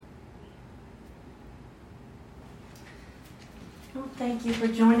Well, thank you for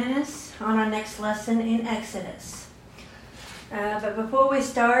joining us on our next lesson in Exodus. But before we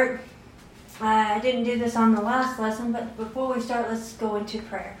start, I didn't do this on the last lesson, but before we start, let's go into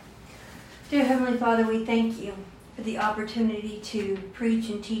prayer. Dear Heavenly Father, we thank you for the opportunity to preach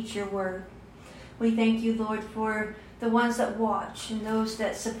and teach your word. We thank you, Lord, for the ones that watch and those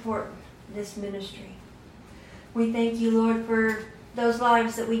that support this ministry. We thank you, Lord, for those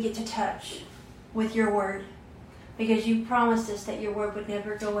lives that we get to touch with your word, because you promised us that your word would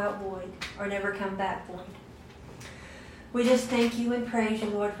never go out void or never come back void. We just thank you and praise you,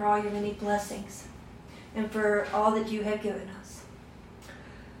 Lord, for all your many blessings and for all that you have given us.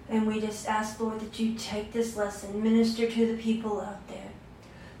 And we just ask, Lord, that you take this lesson, minister to the people out there.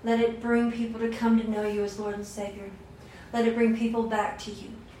 Let it bring people to come to know you as Lord and Savior. Let it bring people back to you.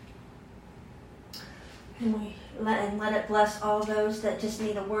 And let it bless all those that just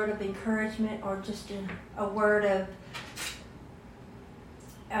need a word of encouragement or just a word of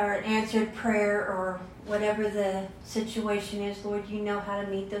or an answered prayer or whatever the situation is. Lord, you know how to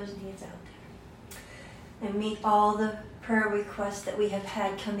meet those needs out there. And meet all the prayer requests that we have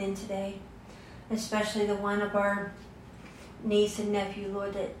had come in today, especially the one of our niece and nephew,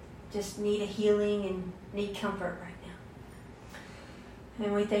 Lord, that just need a healing and need comfort right now.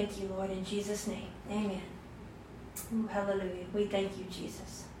 And we thank you, Lord, in Jesus' name. Amen. Ooh, hallelujah. We thank you,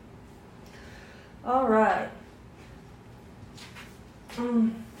 Jesus. All right.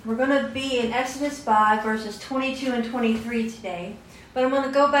 We're going to be in Exodus 5, verses 22 and 23 today. But I'm going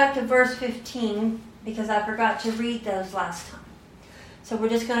to go back to verse 15 because I forgot to read those last time. So we're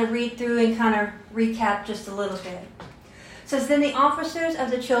just going to read through and kind of recap just a little bit. It says, Then the officers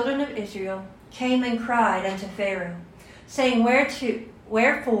of the children of Israel came and cried unto Pharaoh, saying,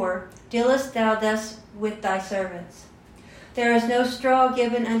 Wherefore dealest thou thus with thy servants? There is no straw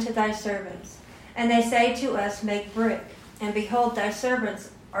given unto thy servants. And they say to us, Make brick. And behold, thy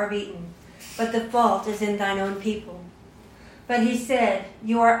servants are beaten. But the fault is in thine own people. But he said,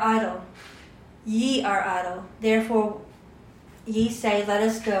 You are idle. Ye are idle. Therefore ye say, Let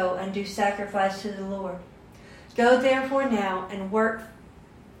us go and do sacrifice to the Lord. Go therefore now and work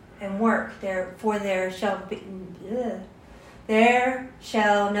there, for there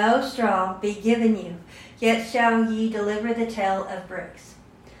shall no straw be given you, yet shall ye deliver the tale of bricks.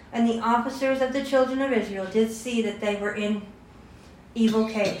 And the officers of the children of Israel did see that they were in evil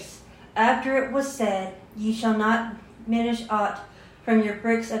case. After it was said, Ye shall not diminish aught from your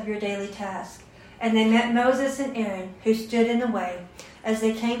bricks of your daily task. And they met Moses and Aaron, who stood in the way, as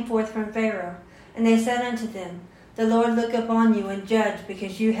they came forth from Pharaoh. And they said unto them, The Lord look upon you and judge,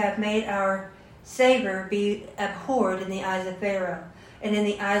 because you have made our savor be abhorred in the eyes of Pharaoh, and in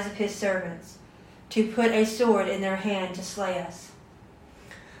the eyes of his servants, to put a sword in their hand to slay us.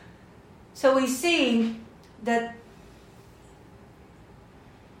 So we see that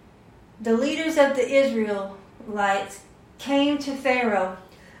the leaders of the Israelites came to Pharaoh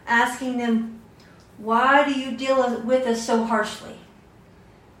asking them, Why do you deal with us so harshly?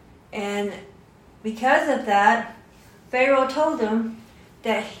 And because of that, Pharaoh told them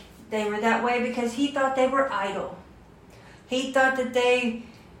that they were that way because he thought they were idle. He thought that they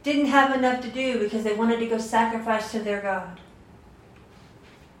didn't have enough to do because they wanted to go sacrifice to their God.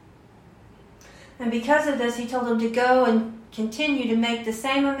 And because of this, he told them to go and continue to make the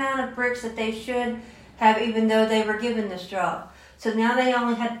same amount of bricks that they should have, even though they were given the straw. So now they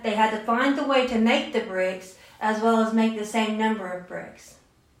had to find the way to make the bricks as well as make the same number of bricks.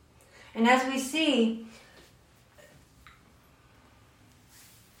 And as we see,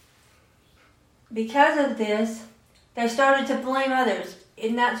 because of this, they started to blame others.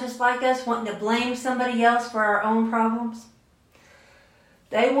 Isn't that just like us, wanting to blame somebody else for our own problems?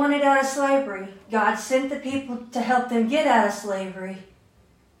 They wanted out of slavery. God sent the people to help them get out of slavery.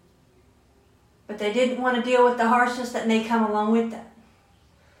 But they didn't want to deal with the harshness that may come along with that.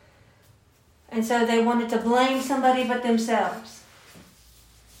 And so they wanted to blame somebody but themselves.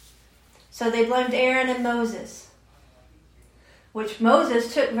 So they blamed Aaron and Moses, which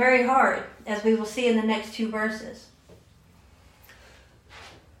Moses took very hard, as we will see in the next two verses.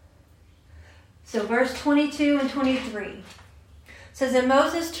 So verse 22 and 23 says, And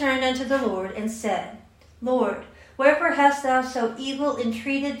Moses turned unto the Lord and said, Lord, wherefore hast thou so evil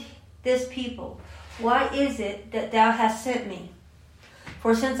entreated this people? Why is it that thou hast sent me?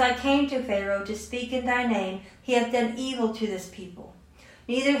 For since I came to Pharaoh to speak in thy name, he hath done evil to this people.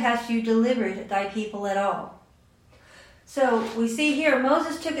 Neither hast you delivered thy people at all. So we see here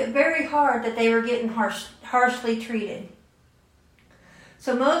Moses took it very hard that they were getting harshly treated.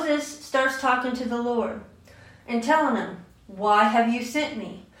 So Moses starts talking to the Lord and telling him, Why have you sent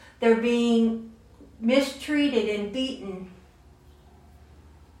me? They're being mistreated and beaten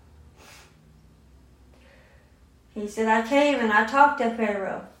He said, I came and I talked to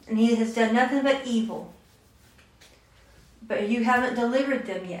Pharaoh, and he has done nothing but evil. But you haven't delivered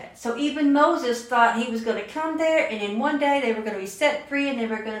them yet. So even Moses thought he was going to come there, and in one day they were going to be set free, and they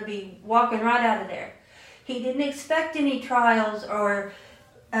were going to be walking right out of there. He didn't expect any trials or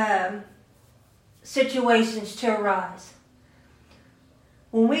situations to arise.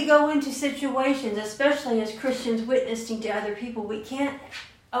 When we go into situations, especially as Christians witnessing to other people, we can't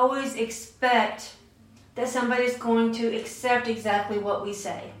always expect that somebody's going to accept exactly what we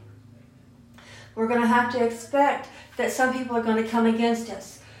say. We're going to have to expect that some people are going to come against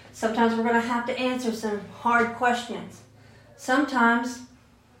us. Sometimes we're going to have to answer some hard questions. Sometimes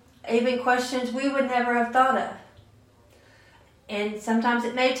even questions we would never have thought of. And sometimes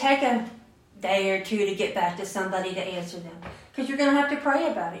it may take a day or two to get back to somebody to answer them. Because you're going to have to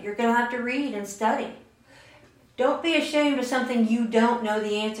pray about it. You're going to have to read and study. Don't be ashamed of something you don't know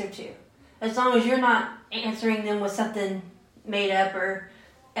the answer to. As long as you're not answering them with something made up or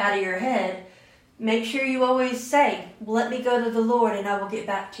out of your head, make sure you always say, let me go to the Lord and I will get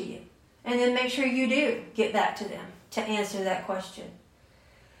back to you. And then make sure you do get back to them to answer that question.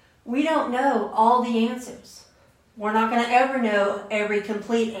 We don't know all the answers. We're not going to ever know every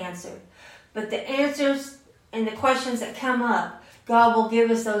complete answer. But the answers and the questions that come up, God will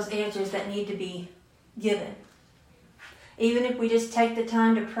give us those answers that need to be given. Even if we just take the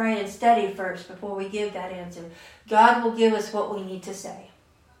time to pray and study first before we give that answer, God will give us what we need to say.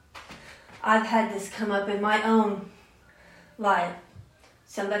 I've had this come up in my own life.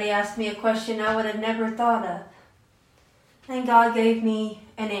 Somebody asked me a question I would have never thought of. And God gave me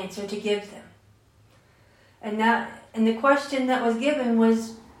an answer to give them. And the question that was given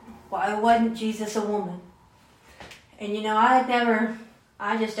was, why wasn't Jesus a woman? And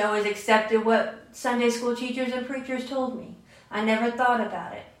I just always accepted what Sunday school teachers and preachers told me. I never thought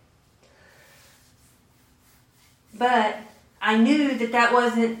about it. But I knew that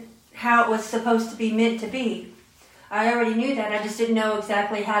wasn't how it was supposed to be meant to be. I already knew that. I just didn't know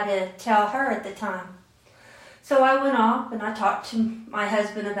exactly how to tell her at the time. So I went off and I talked to my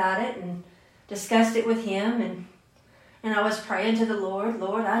husband about it and discussed it with him. And I was praying to the Lord,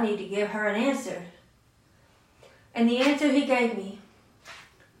 Lord, I need to give her an answer. And the answer he gave me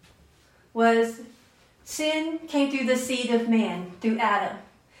was, sin came through the seed of man, through Adam.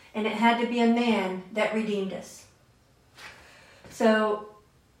 And it had to be a man that redeemed us. So,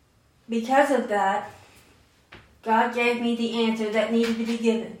 because of that, God gave me the answer that needed to be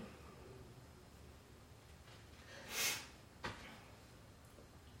given.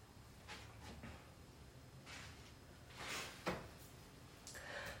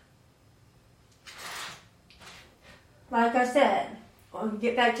 Like I said, we'll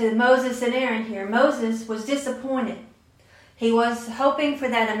get back to Moses and Aaron here. Moses was disappointed. He was hoping for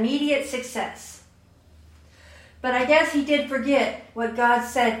that immediate success. But I guess he did forget what God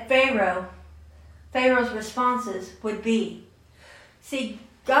said Pharaoh's responses would be. See,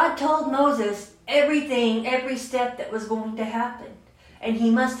 God told Moses everything, every step that was going to happen. And he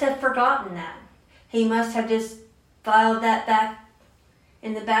must have forgotten that. He must have just filed that back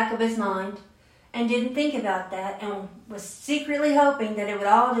in the back of his mind and didn't think about that and was secretly hoping that it would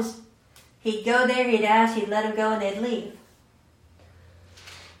all just, he'd go there, he'd ask, he'd let him go, and they'd leave.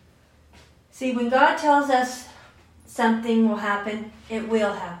 See, when God tells us something will happen, it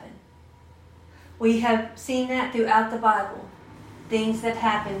will happen. We have seen that throughout the Bible. Things that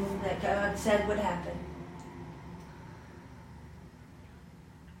happened that God said would happen.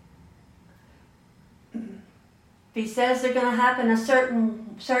 If he says they're going to happen a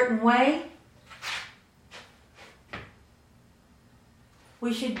certain way,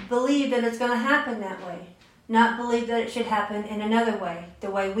 we should believe that it's going to happen that way. Not believe that it should happen in another way,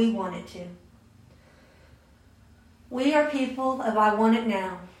 the way we want it to. We are people of I want it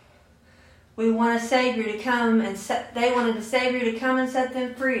now. We want a Savior to come and they wanted a Savior to come and set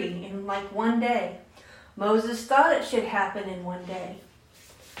them free in like one day. Moses thought it should happen in one day.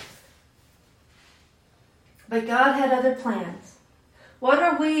 But God had other plans. What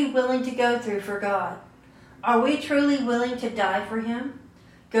are we willing to go through for God? Are we truly willing to die for Him?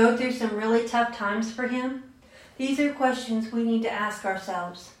 Go through some really tough times for Him? These are questions we need to ask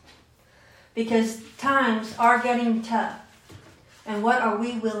ourselves. Because times are getting tough. And what are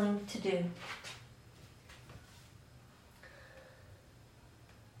we willing to do?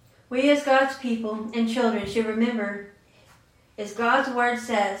 We as God's people and children should remember, as God's word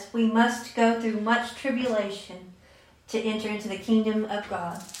says, we must go through much tribulation to enter into the kingdom of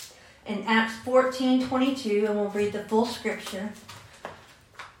God. In Acts 14:22, and we'll read the full scripture,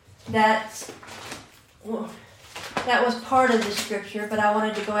 that was part of the scripture, but I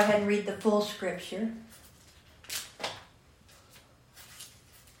wanted to go ahead and read the full scripture.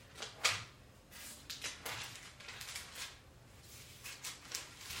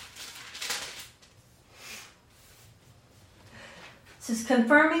 says,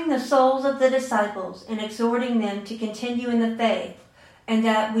 confirming the souls of the disciples and exhorting them to continue in the faith, and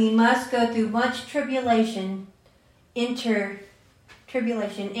that we must go through much tribulation, enter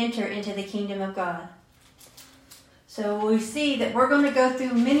into the kingdom of God. So we see that we're going to go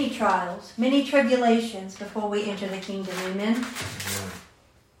through many trials, many tribulations before we enter the kingdom. Amen?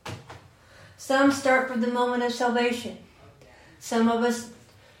 Yeah. Some start from the moment of salvation. Some of us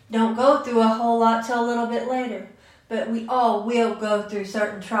don't go through a whole lot till a little bit later. But we all will go through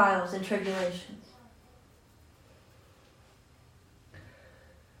certain trials and tribulations.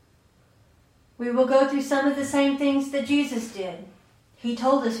 We will go through some of the same things that Jesus did. He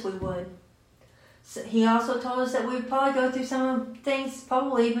told us we would. So he also told us that we would probably go through some things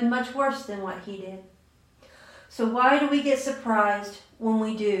probably even much worse than what he did. So why do we get surprised when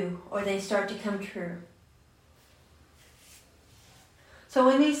we do, or they start to come true? So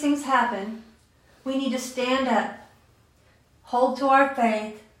when these things happen, we need to stand up, hold to our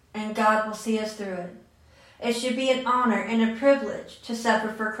faith, and God will see us through it. It should be an honor and a privilege to suffer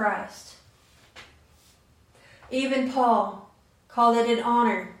for Christ. Even Paul called it an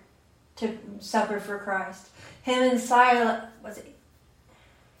honor to suffer for Christ. Him and Silas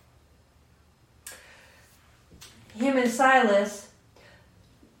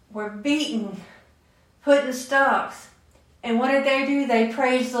were beaten, put in stocks. And what did they do? They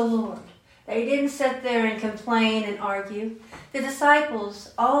praised the Lord. They didn't sit there and complain and argue. The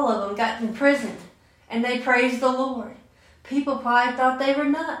disciples, all of them, got imprisoned, and they praised the Lord. People probably thought they were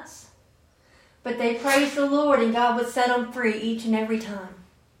nuts. But they praised the Lord, and God would set them free each and every time.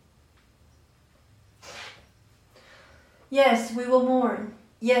 Yes, we will mourn.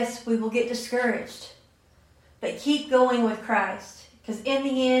 Yes, we will get discouraged. But keep going with Christ, because in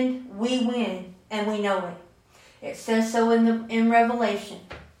the end, we win, and we know it. It says so in Revelation,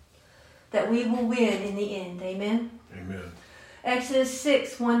 that we will win in the end. Amen? Amen. Exodus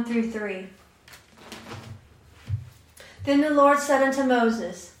 6, 1 through 3. Then the Lord said unto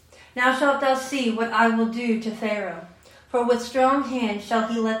Moses, Now shalt thou see what I will do to Pharaoh. For with strong hand shall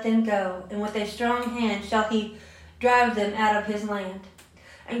he let them go, and with a strong hand shall he drive them out of his land.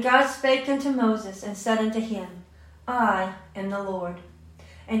 And God spake unto Moses, and said unto him, I am the Lord.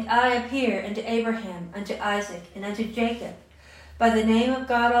 And I appear unto Abraham, unto Isaac, and unto Jacob, by the name of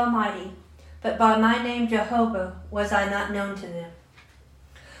God Almighty, but by my name Jehovah was I not known to them.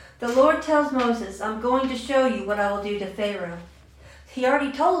 The Lord tells Moses, I'm going to show you what I will do to Pharaoh. He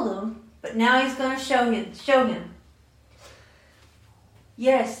already told him, but now he's going to show him.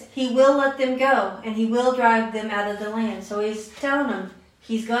 Yes, he will let them go, and he will drive them out of the land. So he's telling them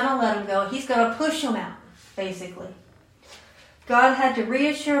he's going to let them go. He's going to push them out, basically. God had to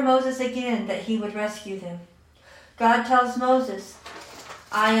reassure Moses again that he would rescue them. God tells Moses,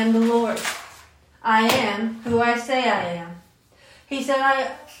 I am the Lord. I am who I say I am. He said,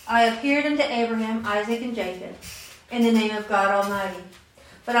 I appeared unto Abraham, Isaac, and Jacob in the name of God Almighty,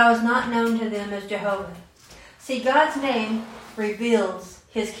 but I was not known to them as Jehovah. See, God's name reveals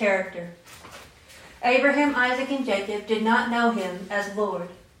his character. Abraham, Isaac, and Jacob did not know him as Lord.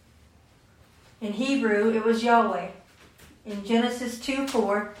 In Hebrew, it was Yahweh. In Genesis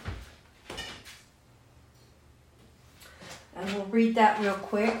 2:4, and we'll read that real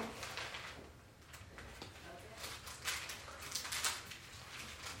quick.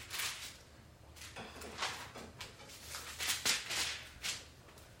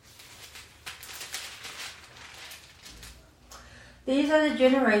 These are the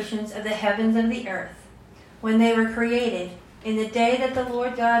generations of the heavens and the earth, when they were created, in the day that the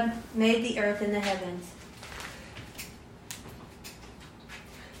Lord God made the earth and the heavens.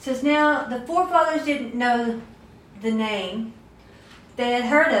 It says, now the forefathers didn't know the name. They had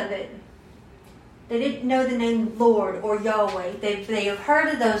heard of it. They didn't know the name Lord or Yahweh. They have heard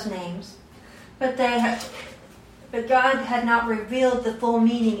of those names, but God had not revealed the full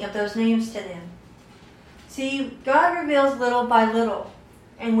meaning of those names to them. See, God reveals little by little,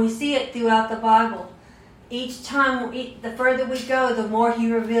 and we see it throughout the Bible. Each time, the further we go, the more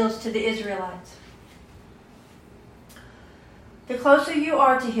he reveals to the Israelites. The closer you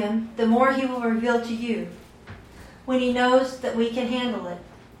are to him, the more he will reveal to you, when he knows that we can handle it.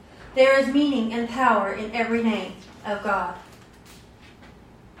 There is meaning and power in every name of God.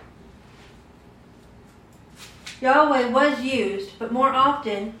 Yahweh was used, but more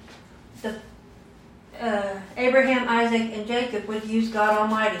often, Abraham, Isaac, and Jacob would use God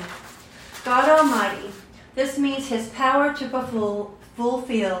Almighty. God Almighty, this means his power to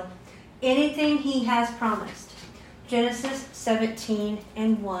fulfill anything he has promised. Genesis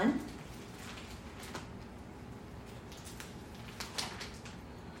 17:1.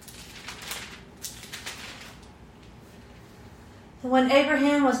 When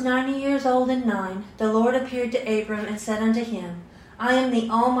Abraham was 90 years old and 9, the Lord appeared to Abram and said unto him, I am the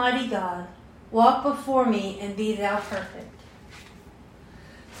Almighty God. Walk before me and be thou perfect.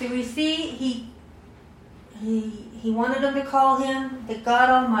 So we see he wanted them to call him the God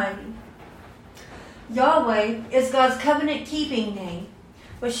Almighty. Yahweh is God's covenant-keeping name,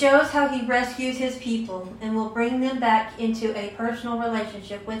 which shows how he rescues his people and will bring them back into a personal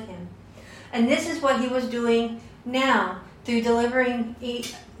relationship with him. And this is what he was doing now through delivering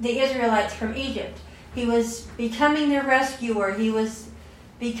the Israelites from Egypt. He was becoming their rescuer. He was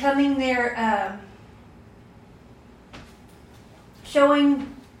becoming their,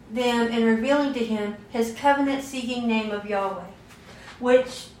 showing them and revealing to him his covenant-seeking name of Yahweh,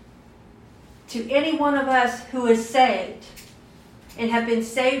 which to any one of us who is saved and have been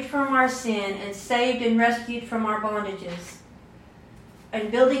saved from our sin and saved and rescued from our bondages and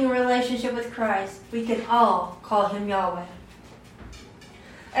building a relationship with Christ, we can all call him Yahweh.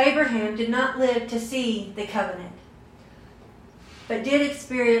 Abraham did not live to see the covenant, but did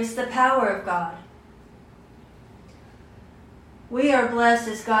experience the power of God. We are blessed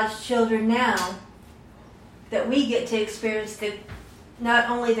as God's children now that we get to experience not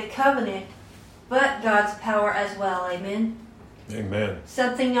only the covenant, but God's power as well. Amen? Amen.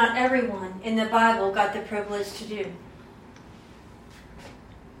 Something not everyone in the Bible got the privilege to do.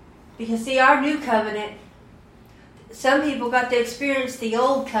 Because see, our new covenant, some people got to experience the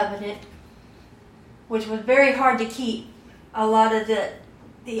old covenant, which was very hard to keep a lot of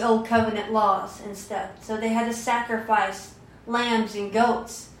the old covenant laws and stuff. So they had to sacrifice lambs and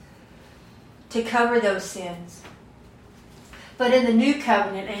goats to cover those sins. But in the new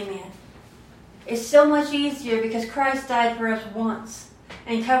covenant, amen, it's so much easier because Christ died for us once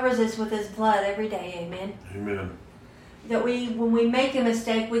and covers us with his blood every day, amen. Amen. That when we make a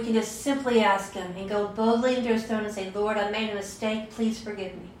mistake, we can just simply ask him and go boldly into his throne and say, Lord, I made a mistake, please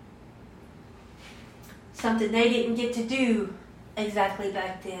forgive me. Something they didn't get to do exactly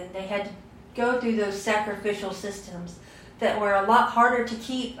back then. They had to go through those sacrificial systems that were a lot harder to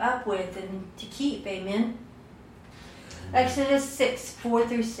keep up with and to keep, amen. Exodus 6,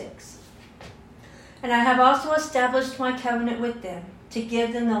 4-6. And I have also established my covenant with them, to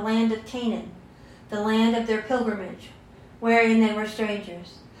give them the land of Canaan, the land of their pilgrimage, wherein they were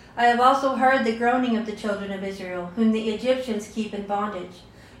strangers. I have also heard the groaning of the children of Israel, whom the Egyptians keep in bondage,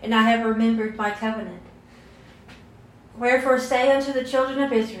 and I have remembered my covenant. Wherefore say unto the children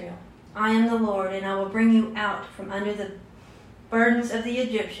of Israel, I am the Lord, and I will bring you out from under the burdens of the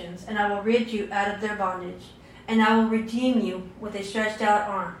Egyptians, and I will rid you out of their bondage, and I will redeem you with a stretched out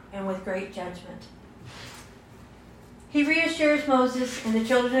arm and with great judgment. He reassures Moses and the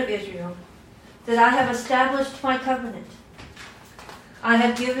children of Israel that I have established my covenant. I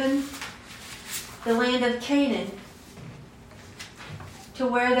have given the land of Canaan to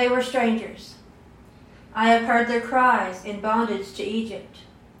where they were strangers. I have heard their cries in bondage to Egypt.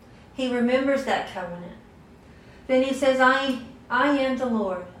 He remembers that covenant. Then he says, I am the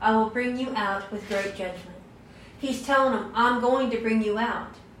Lord. I will bring you out with great judgment. He's telling them, I'm going to bring you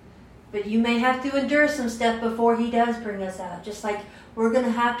out. But you may have to endure some stuff before he does bring us out. Just like we're going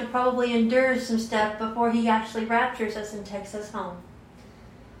to have to probably endure some stuff before he actually raptures us and takes us home.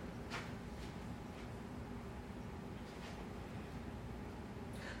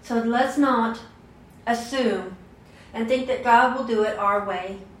 So let's not assume and think that God will do it our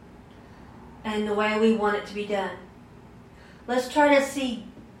way and the way we want it to be done. Let's try to see.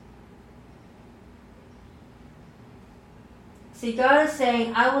 See, God is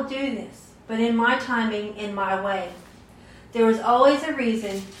saying, I will do this, but in my timing, in my way. There is always a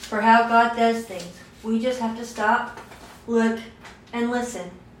reason for how God does things. We just have to stop, look, and listen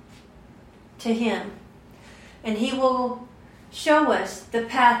to him. And he will show us the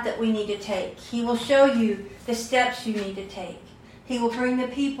path that we need to take. He will show you the steps you need to take. He will bring the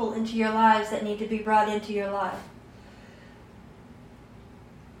people into your lives that need to be brought into your life.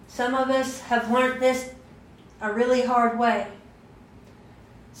 Some of us have learned this a really hard way.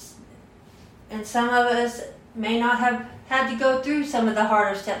 And some of us may not have had to go through some of the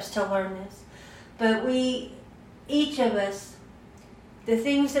harder steps to learn this. But each of us, the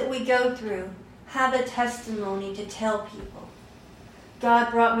things that we go through, have a testimony to tell people.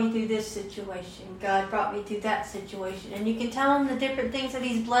 God brought me through this situation. God brought me through that situation. And you can tell them the different things that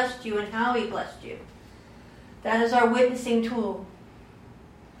he's blessed you and how he blessed you. That is our witnessing tool.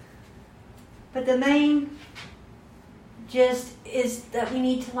 But the main gist is that we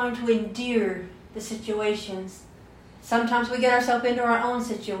need to learn to endure the situations. Sometimes we get ourselves into our own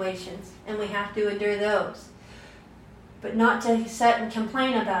situations and we have to endure those. But not to sit and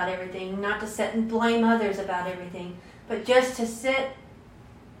complain about everything, not to sit and blame others about everything, but just to sit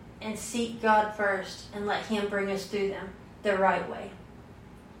and seek God first and let Him bring us through them the right way.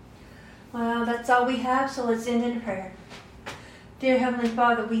 Well, that's all we have, so let's end in prayer. Dear Heavenly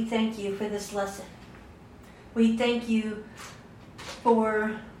Father, we thank you for this lesson. We thank you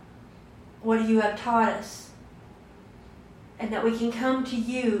for what you have taught us, and that we can come to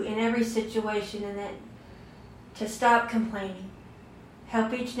you in every situation, and that to stop complaining.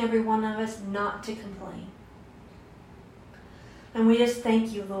 Help each and every one of us not to complain. And we just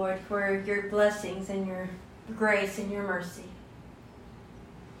thank you, Lord, for your blessings and your grace and your mercy.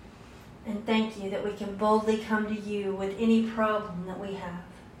 And thank you that we can boldly come to you with any problem that we have.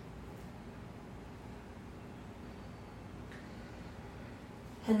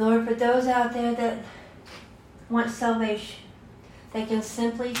 And Lord, for those out there that want salvation, they can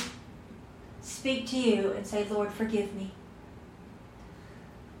simply speak to you and say, Lord, forgive me.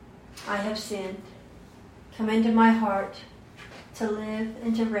 I have sinned. Come into my heart to live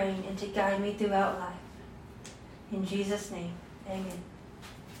and to reign and to guide me throughout life. In Jesus' name, amen.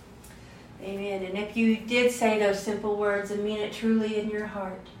 Amen. And if you did say those simple words and mean it truly in your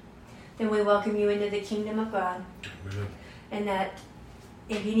heart, then we welcome you into the kingdom of God. Amen. And that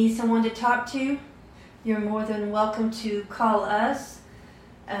if you need someone to talk to, you're more than welcome to call us.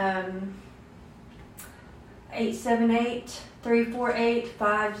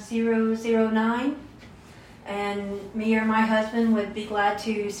 878-348-5009. And me or my husband would be glad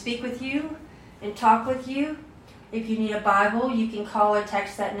to speak with you and talk with you. If you need a Bible, you can call or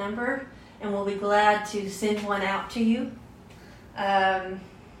text that number, and we'll be glad to send one out to you.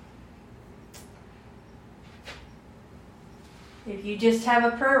 If you just have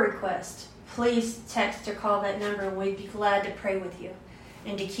a prayer request, please text or call that number, and we'd be glad to pray with you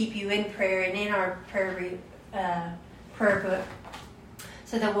and to keep you in prayer and in our prayer book,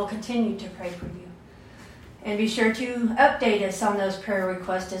 so that we'll continue to pray for you. And be sure to update us on those prayer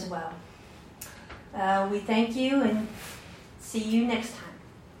requests as well. We thank you and see you next time.